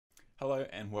Hello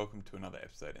and welcome to another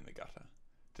episode in the gutter.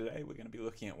 Today we're going to be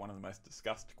looking at one of the most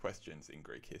discussed questions in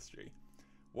Greek history.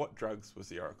 What drugs was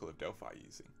the Oracle of Delphi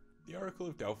using? The Oracle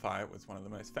of Delphi was one of the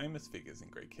most famous figures in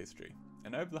Greek history,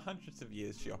 and over the hundreds of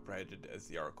years she operated as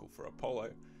the Oracle for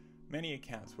Apollo, many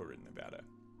accounts were written about her.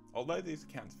 Although these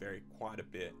accounts vary quite a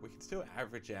bit, we can still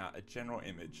average out a general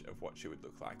image of what she would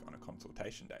look like on a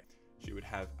consultation day. She would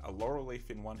have a laurel leaf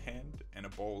in one hand and a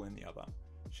ball in the other.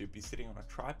 She would be sitting on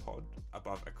a tripod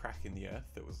above a crack in the earth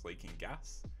that was leaking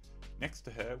gas. Next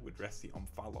to her would rest the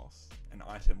omphalos, an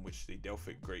item which the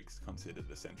Delphic Greeks considered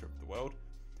the centre of the world,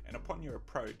 and upon your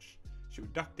approach, she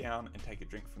would duck down and take a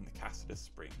drink from the Cannabis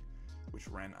spring, which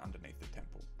ran underneath the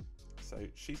temple. So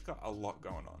she's got a lot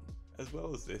going on. As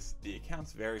well as this, the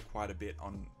accounts vary quite a bit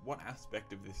on what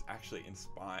aspect of this actually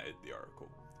inspired the oracle,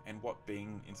 and what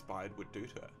being inspired would do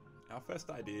to her. Our first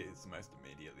idea is the most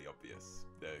immediately obvious,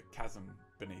 the chasm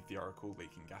beneath the oracle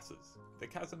leaking gases. The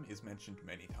chasm is mentioned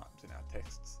many times in our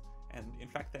texts, and in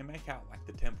fact they make out like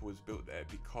the temple was built there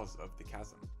because of the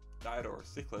chasm. Diodorus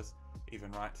Siculus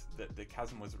even writes that the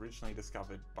chasm was originally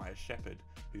discovered by a shepherd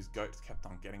whose goats kept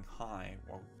on getting high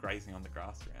while grazing on the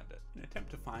grass around it. An attempt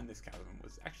to find this chasm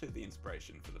was actually the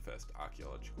inspiration for the first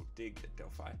archaeological dig at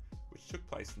Delphi, which took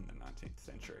place in the 19th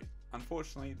century.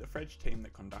 Unfortunately, the French team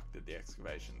that conducted the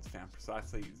excavations found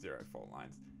precisely 0 fault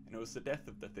lines, and it was the death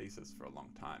of the thesis for a long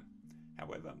time.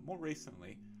 However, more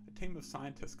recently, a team of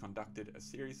scientists conducted a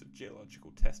series of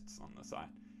geological tests on the site,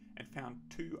 and found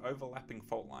 2 overlapping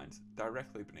fault lines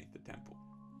directly beneath the temple.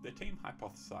 The team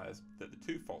hypothesized that the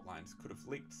 2 fault lines could have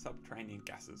leaked subterranean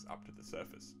gases up to the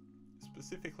surface,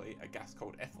 specifically a gas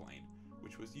called ethylene,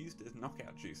 which was used as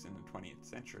knockout juice in the 20th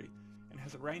century and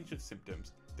has a range of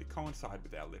symptoms that coincide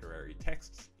with our literary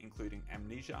texts, including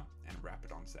amnesia and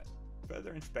rapid onset.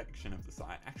 Further inspection of the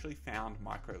site actually found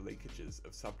micro leakages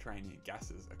of subterranean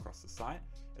gases across the site,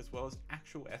 as well as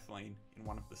actual ethylene in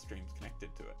one of the streams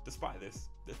connected to it. Despite this,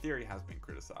 the theory has been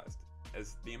criticised,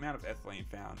 as the amount of ethylene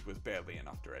found was barely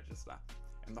enough to register,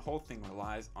 and the whole thing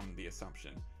relies on the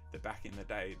assumption that back in the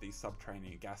day these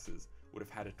subterranean gases would have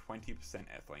had a 20%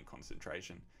 ethylene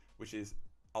concentration, which is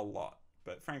a lot,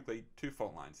 but frankly 2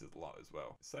 fault lines is a lot as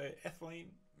well. So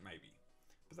ethylene, maybe.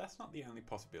 But that's not the only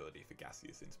possibility for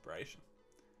gaseous inspiration.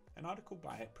 An article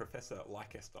by Professor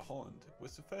Holland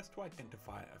was the first to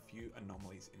identify a few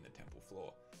anomalies in the temple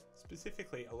floor,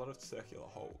 specifically a lot of circular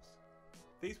holes.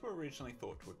 These were originally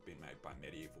thought to have been made by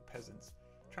medieval peasants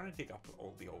trying to dig up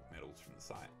all the old metals from the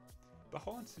site, but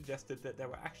Holland suggested that they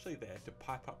were actually there to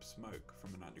pipe up smoke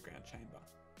from an underground chamber,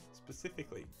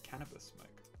 specifically cannabis smoke.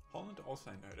 Holland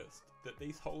also noticed that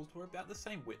these holes were about the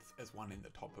same width as one in the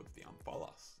top of the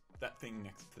omphalos, that thing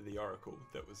next to the oracle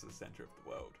that was the centre of the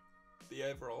world. The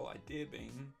overall idea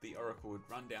being the oracle would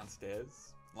run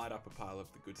downstairs, light up a pile of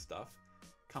the good stuff,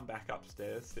 come back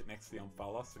upstairs, sit next to the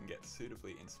omphalos and get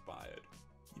suitably inspired.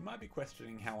 You might be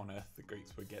questioning how on earth the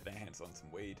Greeks would get their hands on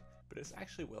some weed, but it's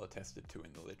actually well attested to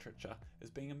in the literature as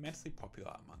being immensely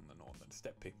popular among the northern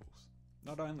steppe peoples.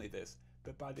 Not only this,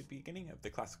 but by the beginning of the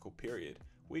classical period,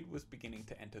 weed was beginning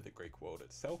to enter the Greek world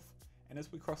itself, and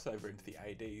as we cross over into the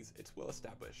ADs, it's well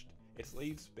established, its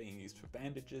leaves being used for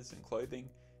bandages and clothing,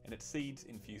 and its seeds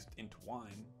infused into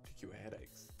wine to cure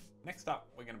headaches. Next up,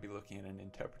 we're going to be looking at an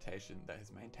interpretation that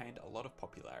has maintained a lot of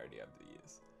popularity over the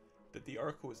years, that the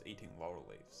oracle was eating laurel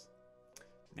leaves.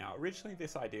 Now, originally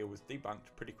this idea was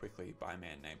debunked pretty quickly by a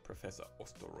man named Professor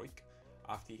Ostroik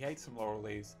after he ate some laurel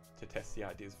leaves to test the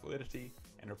idea's validity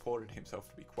and reported himself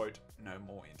to be, quote, no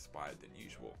more inspired than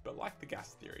usual. But like the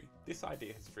gas theory, this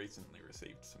idea has recently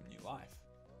received some new life.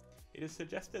 It is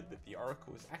suggested that the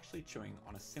oracle was actually chewing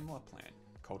on a similar plant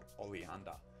called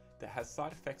oleander that has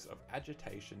side effects of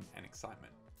agitation and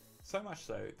excitement. So much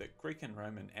so that Greek and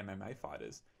Roman MMA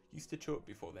fighters used to chew it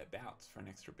before their bouts for an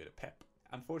extra bit of pep.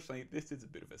 Unfortunately, this is a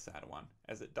bit of a sad one,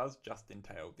 as it does just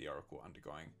entail the oracle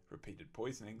undergoing repeated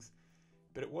poisonings,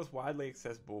 but it was widely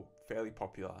accessible, fairly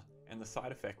popular, and the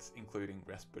side effects, including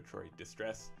respiratory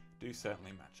distress, do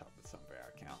certainly match up with some of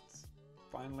our accounts.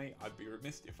 Finally, I'd be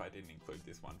remiss if I didn't include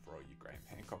this one for all you Graham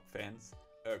Hancock fans,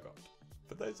 ergot.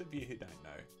 For those of you who don't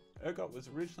know, ergot was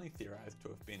originally theorised to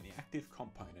have been the active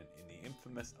component in the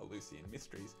infamous Eleusinian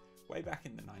Mysteries way back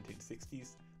in the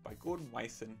 1960s by Gordon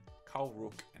Wasson, Carl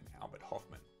Rook and Albert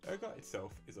Hoffman. Ergot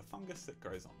itself is a fungus that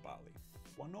grows on barley.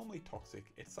 While normally toxic,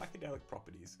 its psychedelic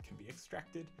properties can be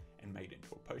extracted and made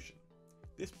into a potion.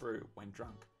 This brew, when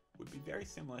drunk, would be very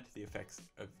similar to the effects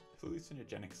of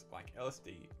hallucinogenics like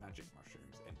LSD, magic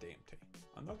mushrooms and DMT.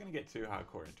 I'm not going to get too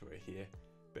hardcore into it here,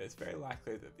 but it's very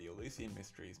likely that the Eleusinian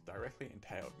Mysteries directly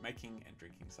entailed making and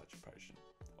drinking such a potion,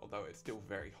 although it's still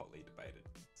very hotly debated.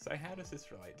 So how does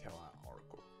this relate to our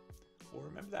oracle? Well,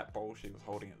 remember that bowl she was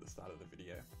holding at the start of the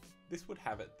video? This would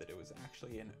have it that it was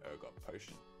actually an ergot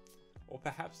potion. Or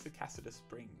perhaps the Cassidus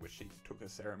spring, which she took a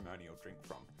ceremonial drink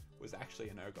from, was actually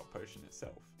an ergot potion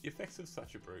itself. The effects of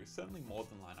such a brew certainly more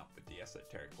than line up with the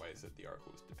esoteric ways that the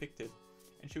oracle was depicted,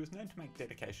 and she was known to make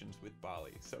dedications with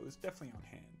barley, so it was definitely on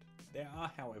hand. There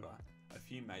are, however, a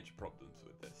few major problems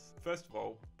with this. First of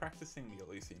all, practicing the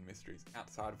Eleusinian mysteries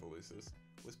outside of Eleusis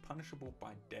was punishable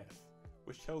by death,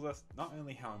 which tells us not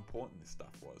only how important this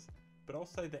stuff was, but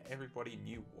also that everybody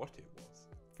knew what it was.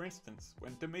 For instance,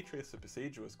 when Demetrius the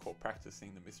Besieger was caught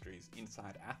practicing the mysteries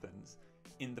inside Athens,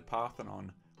 in the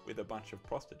Parthenon with a bunch of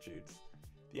prostitutes,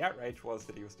 the outrage was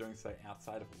that he was doing so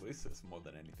outside of Eleusis more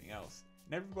than anything else,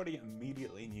 and everybody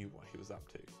immediately knew what he was up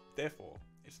to. Therefore,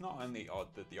 it's not only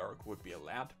odd that the oracle would be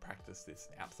allowed to practice this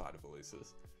outside of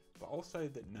Eleusis, but also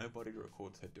that nobody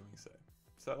records her doing so.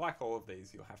 So like all of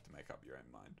these, you'll have to make up your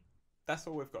own mind. That's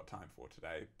all we've got time for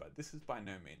today, but this is by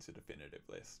no means a definitive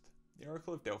list. The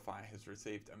Oracle of Delphi has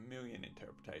received a million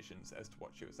interpretations as to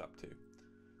what she was up to.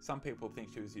 Some people think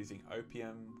she was using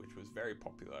opium, which was very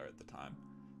popular at the time.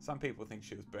 Some people think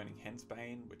she was burning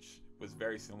hensbane, which was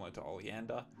very similar to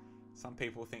oleander. Some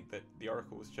people think that the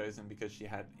oracle was chosen because she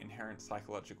had inherent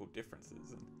psychological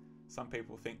differences, and some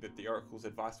people think that the oracle's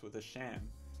advice was a sham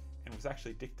and was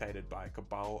actually dictated by a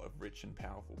cabal of rich and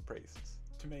powerful priests.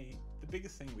 To me, the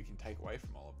biggest thing we can take away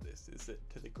from all of this is that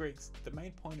to the Greeks, the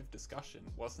main point of discussion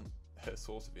wasn't her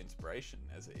source of inspiration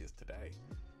as it is today.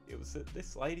 It was that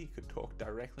this lady could talk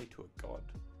directly to a god.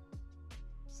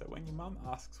 So when your mum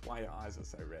asks why your eyes are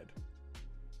so red,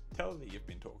 tell her that you've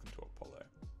been talking to Apollo.